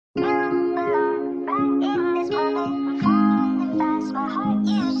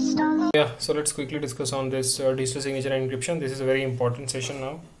Yeah, so let's quickly discuss on this digital signature and encryption. This is a very important session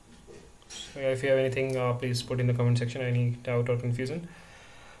now. So yeah, if you have anything, please put in the comment section, any doubt or confusion.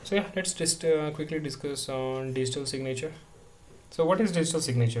 So yeah, let's just quickly discuss on digital signature. So what is digital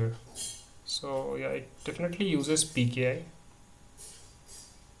signature? So yeah, it definitely uses PKI.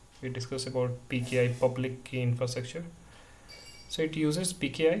 We discussed about PKI, public key infrastructure. So it uses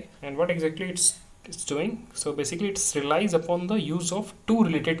PKI, and what exactly it's doing? So basically it relies upon the use of two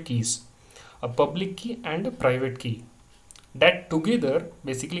related keys, a public key and a private key, that together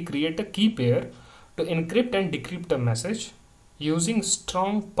basically create a key pair to encrypt and decrypt a message using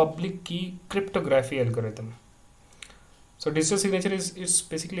strong public key cryptography algorithm. So digital signature is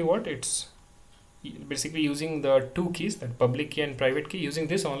basically what? It's basically using the two keys, that public key and private key. Using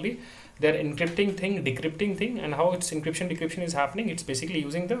this only, they're encrypting thing, decrypting thing, and how its encryption decryption is happening, it's basically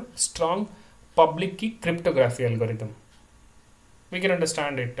using the strong public key cryptography algorithm. We can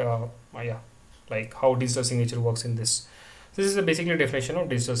understand it, yeah, like how digital signature works in this. This is basically a definition of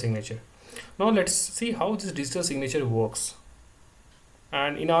digital signature. Now let's see how this digital signature works.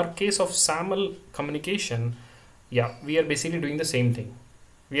 And in our case of SAML communication, yeah, we are basically doing the same thing.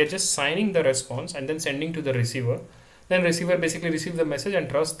 We are just signing the response and then sending to the receiver. Then receiver basically receives the message and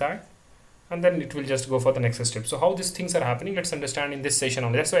trusts that, and then it will just go for the next step. So how these things are happening, let's understand in this session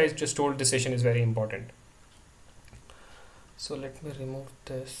only. That's why I just told this session is very important. So let me remove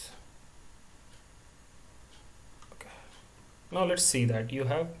this. Okay. Now let's see that you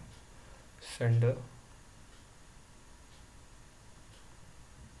have sender.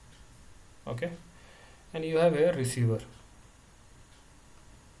 Okay. And you have a receiver.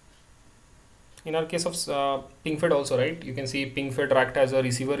 In our case of PingFed also, right, you can see PingFed act as a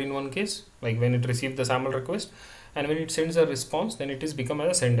receiver in one case, like when it received the SAML request, and when it sends a response, then it is become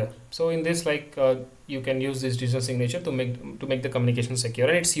as a sender. So in this, like you can use this digital signature to make the communication secure,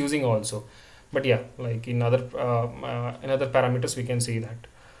 and it's using also. But yeah, like in other parameters we can see that.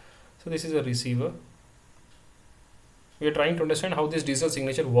 So this is a receiver. We are trying to understand how this digital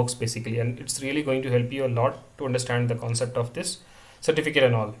signature works basically, and it's really going to help you a lot to understand the concept of this certificate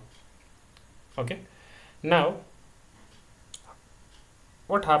and all. Okay, now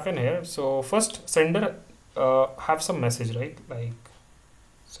what happened here? So first, sender have some message, right? Like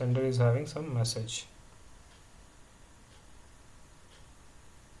sender is having some message.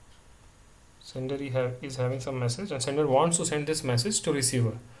 Sender is having some message, and sender wants to send this message to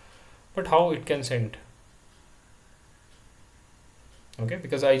receiver. But how it can send? Okay,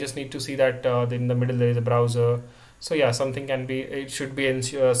 because I just need to see that in the middle there is a browser. So yeah, something can be, it should be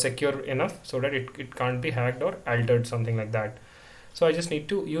secure enough so that it can't be hacked or altered, something like that. So I just need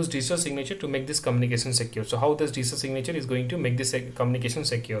to use digital signature to make this communication secure. So how this digital signature is going to make this communication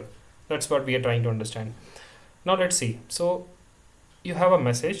secure? That's what we are trying to understand. Now let's see. So you have a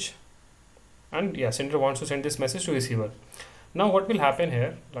message, and yeah, sender wants to send this message to receiver. Now what will happen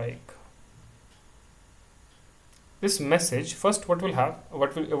here? Like this message, first what it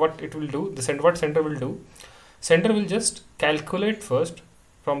will do, what sender will do. Sender will just calculate first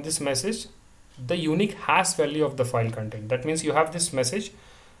from this message the unique hash value of the file content. That means you have this message,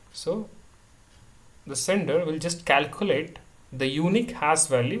 so the sender will just calculate the unique hash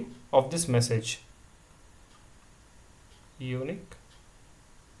value of this message. Unique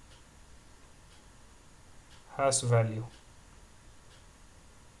hash value.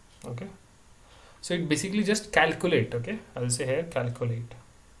 Okay. So it basically just calculate. Okay, I'll say here calculate.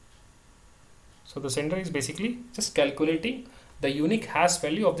 So the sender is basically just calculating the unique hash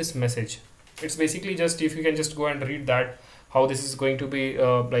value of this message. It's basically just, if you can just go and read that, how this is going to be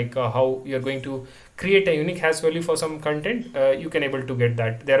how you're going to create a unique hash value for some content, you can able to get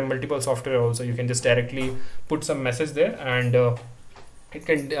that. There are multiple software also. You can just directly put some message there, and it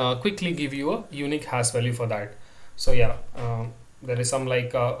can quickly give you a unique hash value for that. So yeah, there is some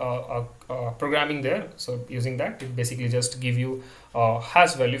like programming there. So using that, it basically just give you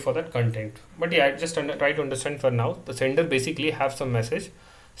hash value for that content. But yeah, I just try to understand for now. The sender basically have some message.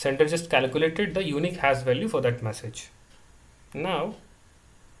 Sender just calculated the unique hash value for that message. Now,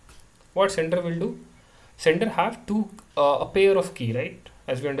 what sender will do? Sender have a pair of key, right?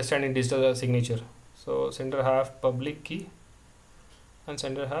 As we understand in digital signature. So sender have public key, and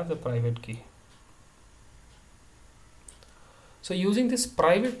sender have the private key. So using this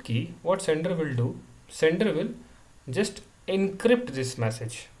private key, what sender will do? Sender will just encrypt this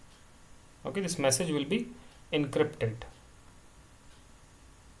message. Okay, this message will be encrypted.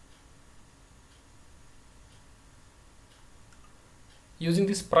 Using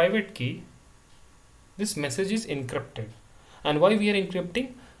this private key, this message is encrypted. And why we are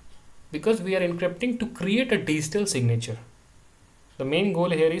encrypting? Because we are encrypting to create a digital signature. The main goal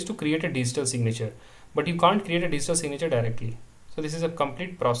here is to create a digital signature, but you can't create a digital signature directly. So this is a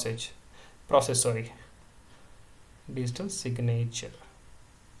complete process, digital signature.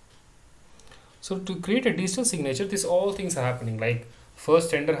 So to create a digital signature, this all things are happening. Like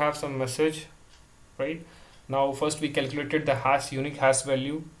first sender have some message, right? Now first we calculated the unique hash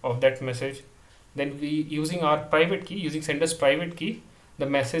value of that message. Then we using our private key, using sender's private key, the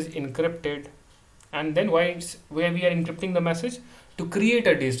message encrypted. And then where we are encrypting the message? To create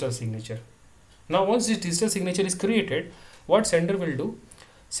a digital signature. Now once this digital signature is created, what sender will do?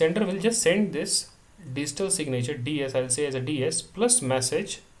 Sender will just send this digital signature DS, I'll say as a DS plus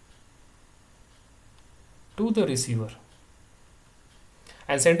message to the receiver.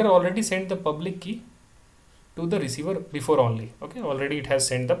 And sender already sent the public key to the receiver before only. Okay, already it has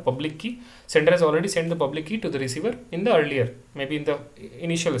sent the public key. Sender has already sent the public key to the receiver in the earlier, maybe in the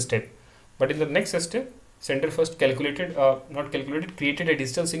initial step. But in the next step, sender first created a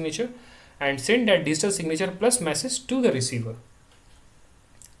digital signature and send that digital signature plus message to the receiver.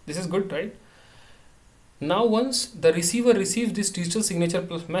 This is good, right? Now once the receiver receives this digital signature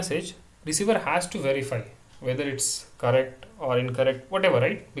plus message, receiver has to verify whether it's correct or incorrect, whatever,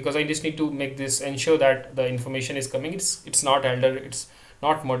 right? Because I just need to make this, ensure that the information is coming, it's not altered, it's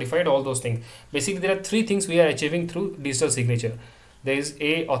not modified, all those things. Basically there are three things we are achieving through digital signature. There is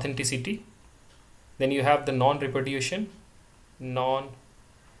A, authenticity, then you have the non-repudiation, and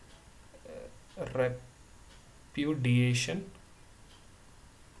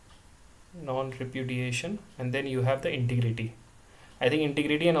then you have the integrity. I think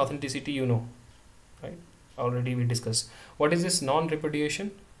integrity and authenticity, you know, right? Already we discussed. What is this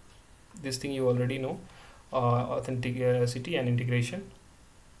non-repudiation? This thing you already know. Authenticity and integration.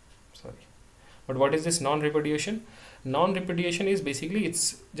 Sorry. But what is this non-repudiation? Non-repudiation is basically,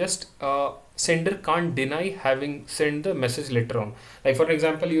 it's just sender can't deny having sent the message later on. Like for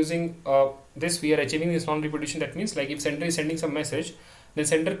example, using this, we are achieving this non-repudiation. That means like if sender is sending some message, then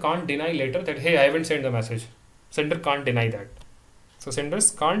sender can't deny later that, hey, I haven't sent the message. Sender can't deny that. So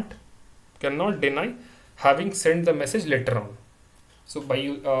senders cannot deny having sent the message later on. So by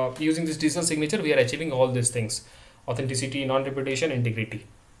using this digital signature, we are achieving all these things: authenticity, non-repudiation, integrity.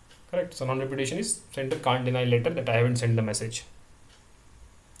 Correct. So non-repudiation is sender can't deny later that I haven't sent the message.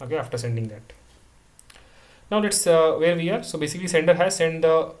 Okay, after sending that. Now let's where we are. So basically sender has sent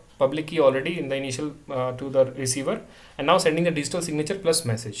the public key already in the initial to the receiver, and now sending the digital signature plus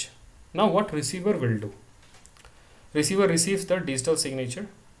message. Now what receiver will do? Receiver receives the digital signature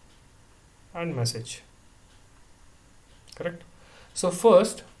and message. Correct. So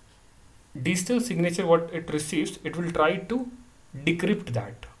first, digital signature, what it receives, it will try to decrypt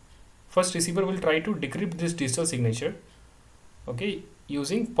that. First receiver will try to decrypt this digital signature, okay,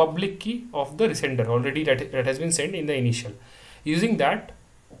 using public key of the sender already that has been sent in the initial. Using that,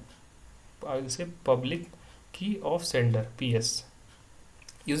 I will say public key of sender, PS.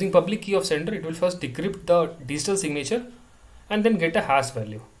 Using public key of sender, it will first decrypt the digital signature and then get a hash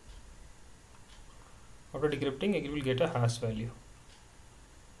value. After decrypting, it will get a hash value.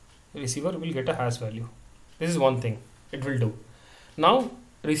 The receiver will get a hash value. This is one thing it will do. Now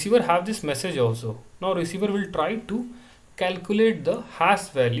receiver have this message also. Now receiver will try to calculate the hash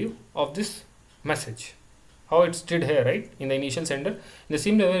value of this message. How it's did here, right? In the initial sender. In the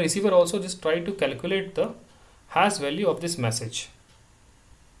same way, receiver also just try to calculate the hash value of this message.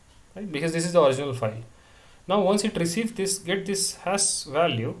 Right? Because this is the original file. Now once it receives this, get this hash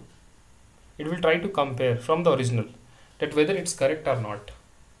value, it will try to compare from the original that whether it's correct or not.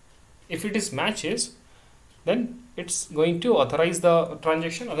 If it is matches, then it's going to authorize the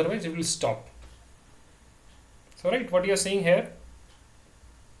transaction, otherwise it will stop. So right, what you are saying here.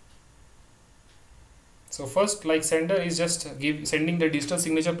 So first, like sender is just sending the digital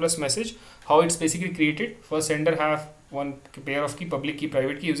signature plus message. How it's basically created. First sender have one pair of key, public key,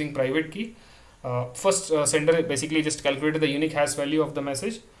 private key. Using private key, first sender basically just calculated the unique hash value of the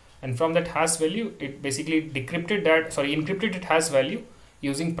message, and from that hash value it basically encrypted it hash value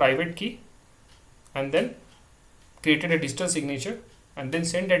using private key, and then created a digital signature and then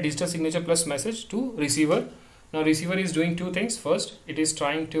send a digital signature plus message to receiver. Now receiver is doing two things. First, it is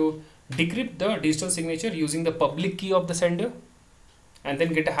trying to decrypt the digital signature using the public key of the sender and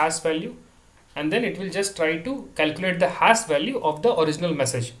then get a hash value, and then it will just try to calculate the hash value of the original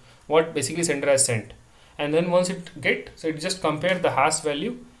message what basically sender has sent. And then once it so it just compare the hash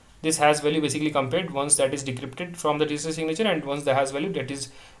value. This hash value basically compared once that is decrypted from the digital signature and once the hash value that is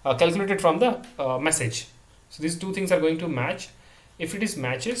calculated from the message. So these two things are going to match. If it is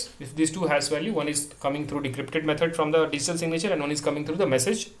matches, if these two hash value, one is coming through decrypted method from the digital signature and one is coming through the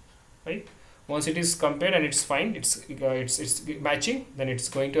message, right? Once it is compared and it's fine, it's matching, then it's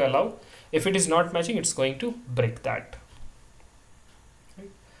going to allow. If it is not matching, it's going to break that. Right?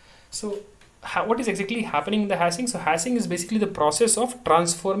 So what is exactly happening in the hashing? So hashing is basically the process of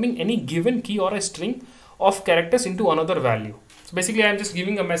transforming any given key or a string of characters into another value. So basically I'm just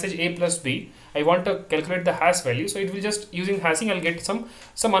giving a message a plus b. I want to calculate the hash value. So it will just, using hashing, I'll get some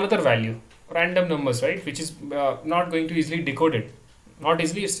another value, random numbers, right? Which is not going to easily decode it. Not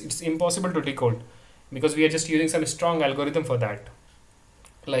easily, it's impossible to decode, because we are just using some strong algorithm for that.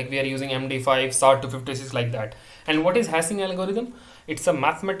 Like we are using MD5, SAR256, like that. And what is hashing algorithm? It's a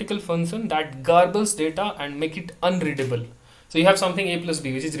mathematical function that garbles data and make it unreadable. So you have something a plus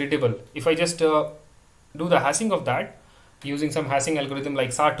b which is readable. If I just do the hashing of that using some hashing algorithm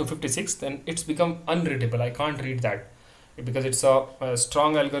like SAR256, then it's become unreadable. I can't read that because it's a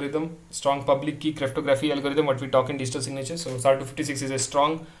strong algorithm, strong public key cryptography algorithm, what we talk in digital signature. So SAR256 is a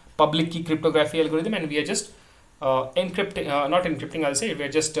strong public key cryptography algorithm, and we are just encrypting, not encrypting, I'll say, we are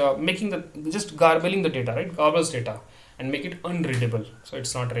just just garbling the data, right? Garbles data and make it unreadable, so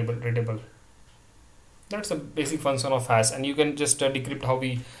it's not readable. That's the basic function of hash, and you can just decrypt how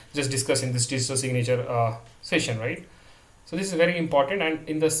we just discussed in this digital signature session, right? So this is very important, and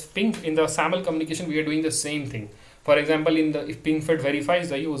in the SAML communication we are doing the same thing. For example, if PingFed verifies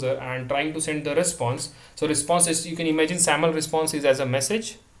the user and trying to send the response, so response is, you can imagine SAML response is as a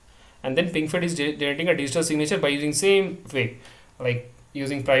message, and then PingFed is generating a digital signature by using same way, like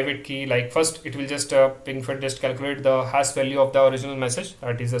using private key. Like first it will just PingFed just calculate the hash value of the original message,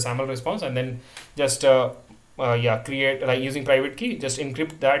 that is the SAML response, and then just create, like using private key, just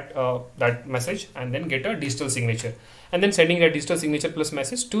encrypt that message and then get a digital signature, and then sending that digital signature plus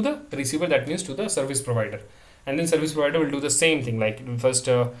message to the receiver, that means to the service provider. And then service provider will do the same thing, like first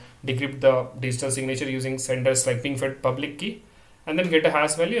decrypt the digital signature using senders like PingFed public key, and then get a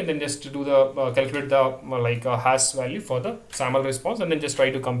hash value, and then just do the calculate the hash value for the SAML response, and then just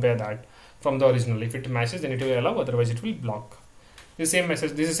try to compare that from the original. If it matches, then it will allow, otherwise it will block. The same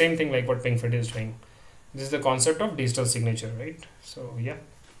message, this is the same thing like what PingFed is doing. This is the concept of digital signature, right? So yeah,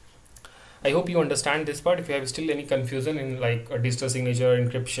 I hope you understand this part. If you have still any confusion in like a digital signature,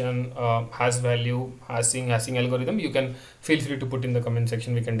 encryption, hash value, hashing algorithm, you can feel free to put in the comment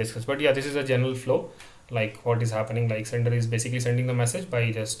section, we can discuss. But yeah, this is a general flow, like what is happening. Like sender is basically sending the message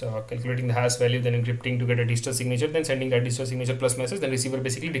by just calculating the hash value, then encrypting to get a digital signature, then sending that digital signature plus message, then receiver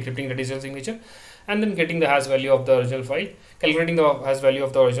basically decrypting the digital signature, and then getting the hash value of the original file, calculating the hash value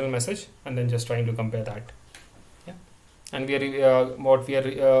of the original message, and then just trying to compare that. And we are what we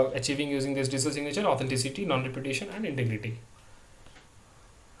are achieving using this digital signature: authenticity, non-repetition, and integrity.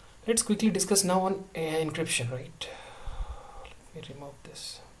 Let's quickly discuss now on encryption, right? Let me remove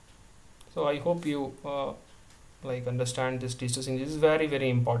this. So I hope you like understand this digital signature. This is very, very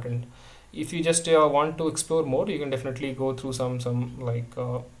important. If you just want to explore more, you can definitely go through some like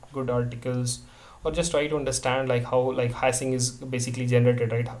good articles, or just try to understand like how like hashing is basically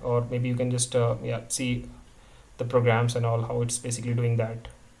generated, right? Or maybe you can just see the programs and all, how it's basically doing that.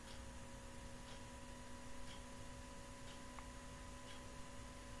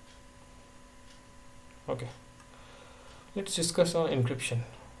 Okay, let's discuss on encryption.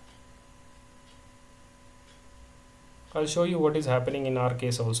 I'll show you what is happening in our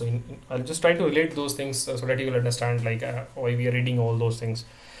case also. I'll just try to relate those things so that you will understand like why we are reading all those things.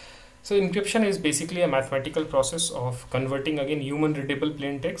 So encryption is basically a mathematical process of converting again human readable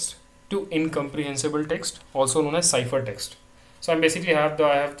plain text to incomprehensible text, also known as cipher text. So I'm basically I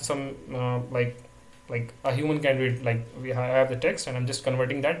have some like a human can read, like I have the text and I'm just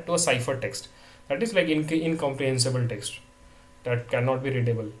converting that to a cipher text, that is like incomprehensible text that cannot be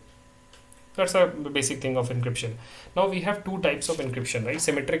readable. That's a basic thing of encryption. Now we have two types of encryption, right?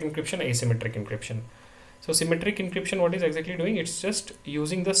 Symmetric encryption, asymmetric encryption. So symmetric encryption, what is exactly doing? It's just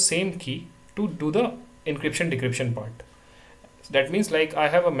using the same key to do the encryption decryption part. So that means like I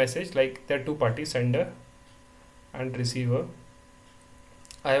have a message, like there are two parties, sender and receiver.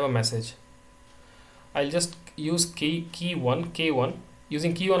 I have a message. I'll just use K1.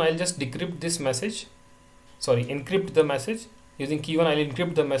 Using key 1, I'll just decrypt this message. Sorry, encrypt the message. Using key 1, I'll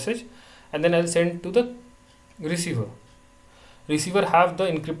encrypt the message, and then I'll send to the receiver. Receiver have the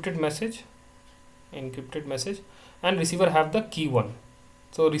encrypted message, and receiver have the key 1.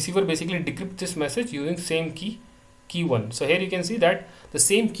 So receiver basically decrypt this message using same key 1. So here you can see that the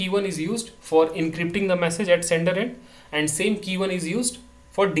same key 1 is used for encrypting the message at sender end, and same key 1 is used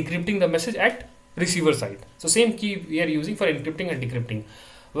for decrypting the message at receiver side. So same key we are using for encrypting and decrypting.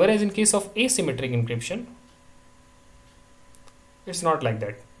 Whereas in case of asymmetric encryption, it's not like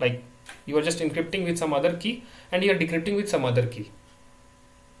that. Like you are just encrypting with some other key and you are decrypting with some other key.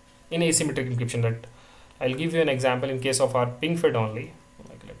 in asymmetric encryption. That I'll give you an example in case of our PingFed only.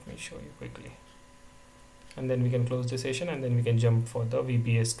 Like, let me show you quickly, and then we can close the session, and then we can jump for the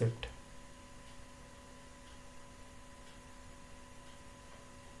VBA script.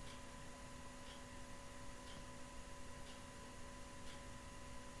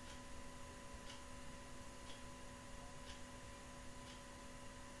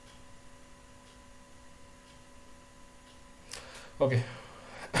 Okay,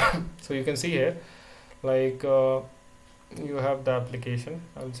 so you can see here, like you have the application,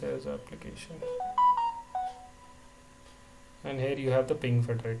 I'll say as application, and here you have the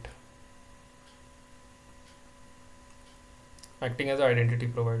PingFederate acting as an identity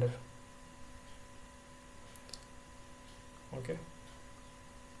provider. Okay,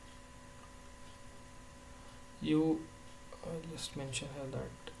 I'll just mention here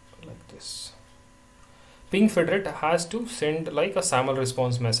that like this. PingFederate has to send like a SAML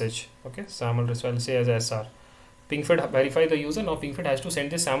response message. Okay, SAML response, I'll say as SR. PingFed verify the user. Now PingFed has to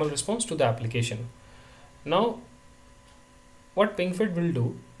send this SAML response to the application. Now what PingFed will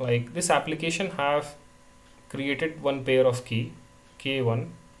do, like this application have created one pair of key, K1,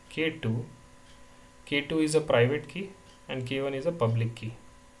 K2. K2 is a private key and K1 is a public key.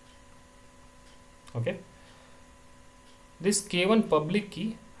 Okay, this K1 public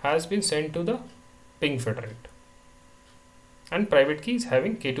key has been sent to the PingFederate, and private key is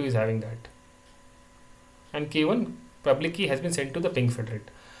having, K2 is having that, and K1 public key has been sent to the PingFederate.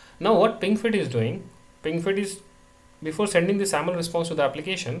 Now what PingFed is doing, PingFed is, before sending the SAML response to the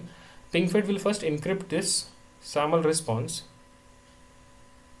application, PingFed will first encrypt this SAML response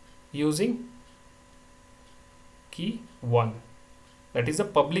using key 1, that is the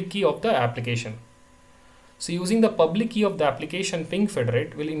public key of the application. So using the public key of the application,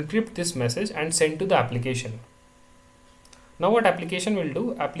 PingFederate will encrypt this message and send to the application. Now what application will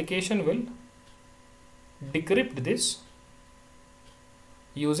do? Application will decrypt this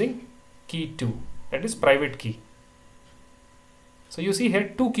using key 2, that is private key. So you see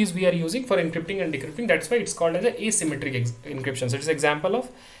here two keys we are using for encrypting and decrypting. That's why it's called as an asymmetric encryption. So it's an example of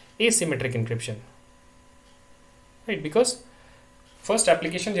asymmetric encryption, right? Because first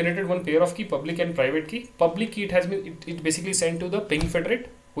application generated one pair of key, public and private key. Public key, it basically sent to the PingFederate,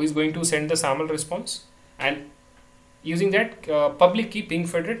 who is going to send the SAML response, and using that public key,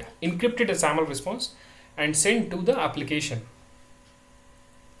 PingFederate encrypted a SAML response and sent to the application.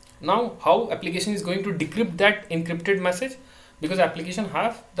 Now how application is going to decrypt that encrypted message? Because application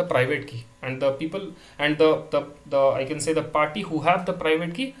have the private key, and the people and the I can say the party who have the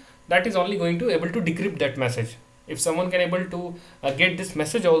private key, that is only going to able to decrypt that message. If someone can able to get this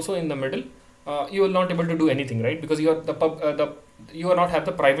message also in the middle, you will not able to do anything, right? Because you are you are not have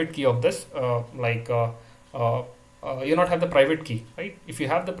the private key of this, you not have the private key, right? If you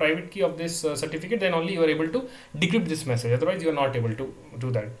have the private key of this certificate, then only you are able to decrypt this message. Otherwise, you are not able to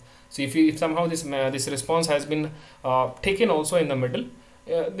do that. So if somehow this response has been taken also in the middle,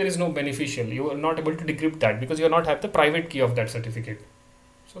 there is no beneficial. You are not able to decrypt that because you are not have the private key of that certificate.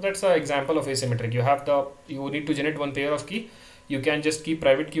 So that's an example of asymmetric. You need to generate one pair of key. You can just keep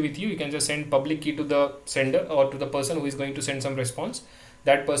private key with you. You can just send public key to the sender or to the person who is going to send some response.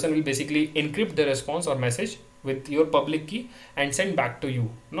 That person will basically encrypt the response or message with your public key and send back to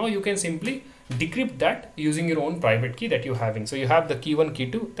you. Now you can simply decrypt that using your own private key that you're having. So you have the key 1, key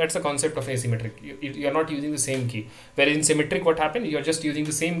 2. That's the concept of asymmetric. You are not using the same key. Whereas in symmetric, what happened? You are just using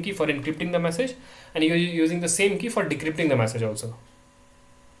the same key for encrypting the message, and you are using the same key for decrypting the message also.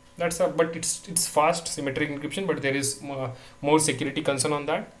 But it's fast symmetric encryption, but there is more security concern on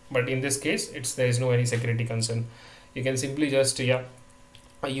that. But in this case, there is no any security concern. You can simply just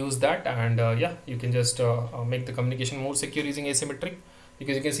use that, and you can just make the communication more secure using asymmetric,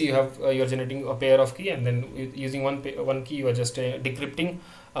 because you can see you are generating a pair of key, and then using one key you are just encrypting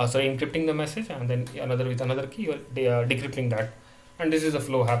the message, and then with another key you are decrypting that, and this is the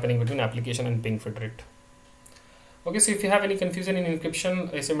flow happening between application and PingFederate. Okay, so if you have any confusion in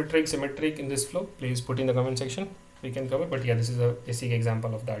encryption, asymmetric, symmetric in this flow, please put in the comment section. We can cover, but this is a basic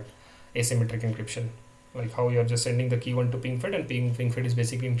example of that asymmetric encryption, like how you are just sending the key 1 to PingFed, and PingFed is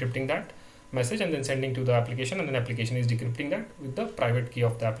basically encrypting that message and then sending to the application, and then application is decrypting that with the private key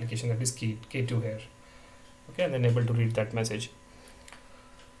of the application, that is key K2 here. Okay, and then able to read that message.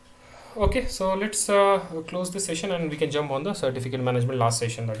 Okay, so let's close this session and we can jump on the certificate management last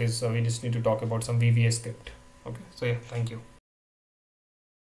session. That is, we just need to talk about some VBA script. Okay, so thank you.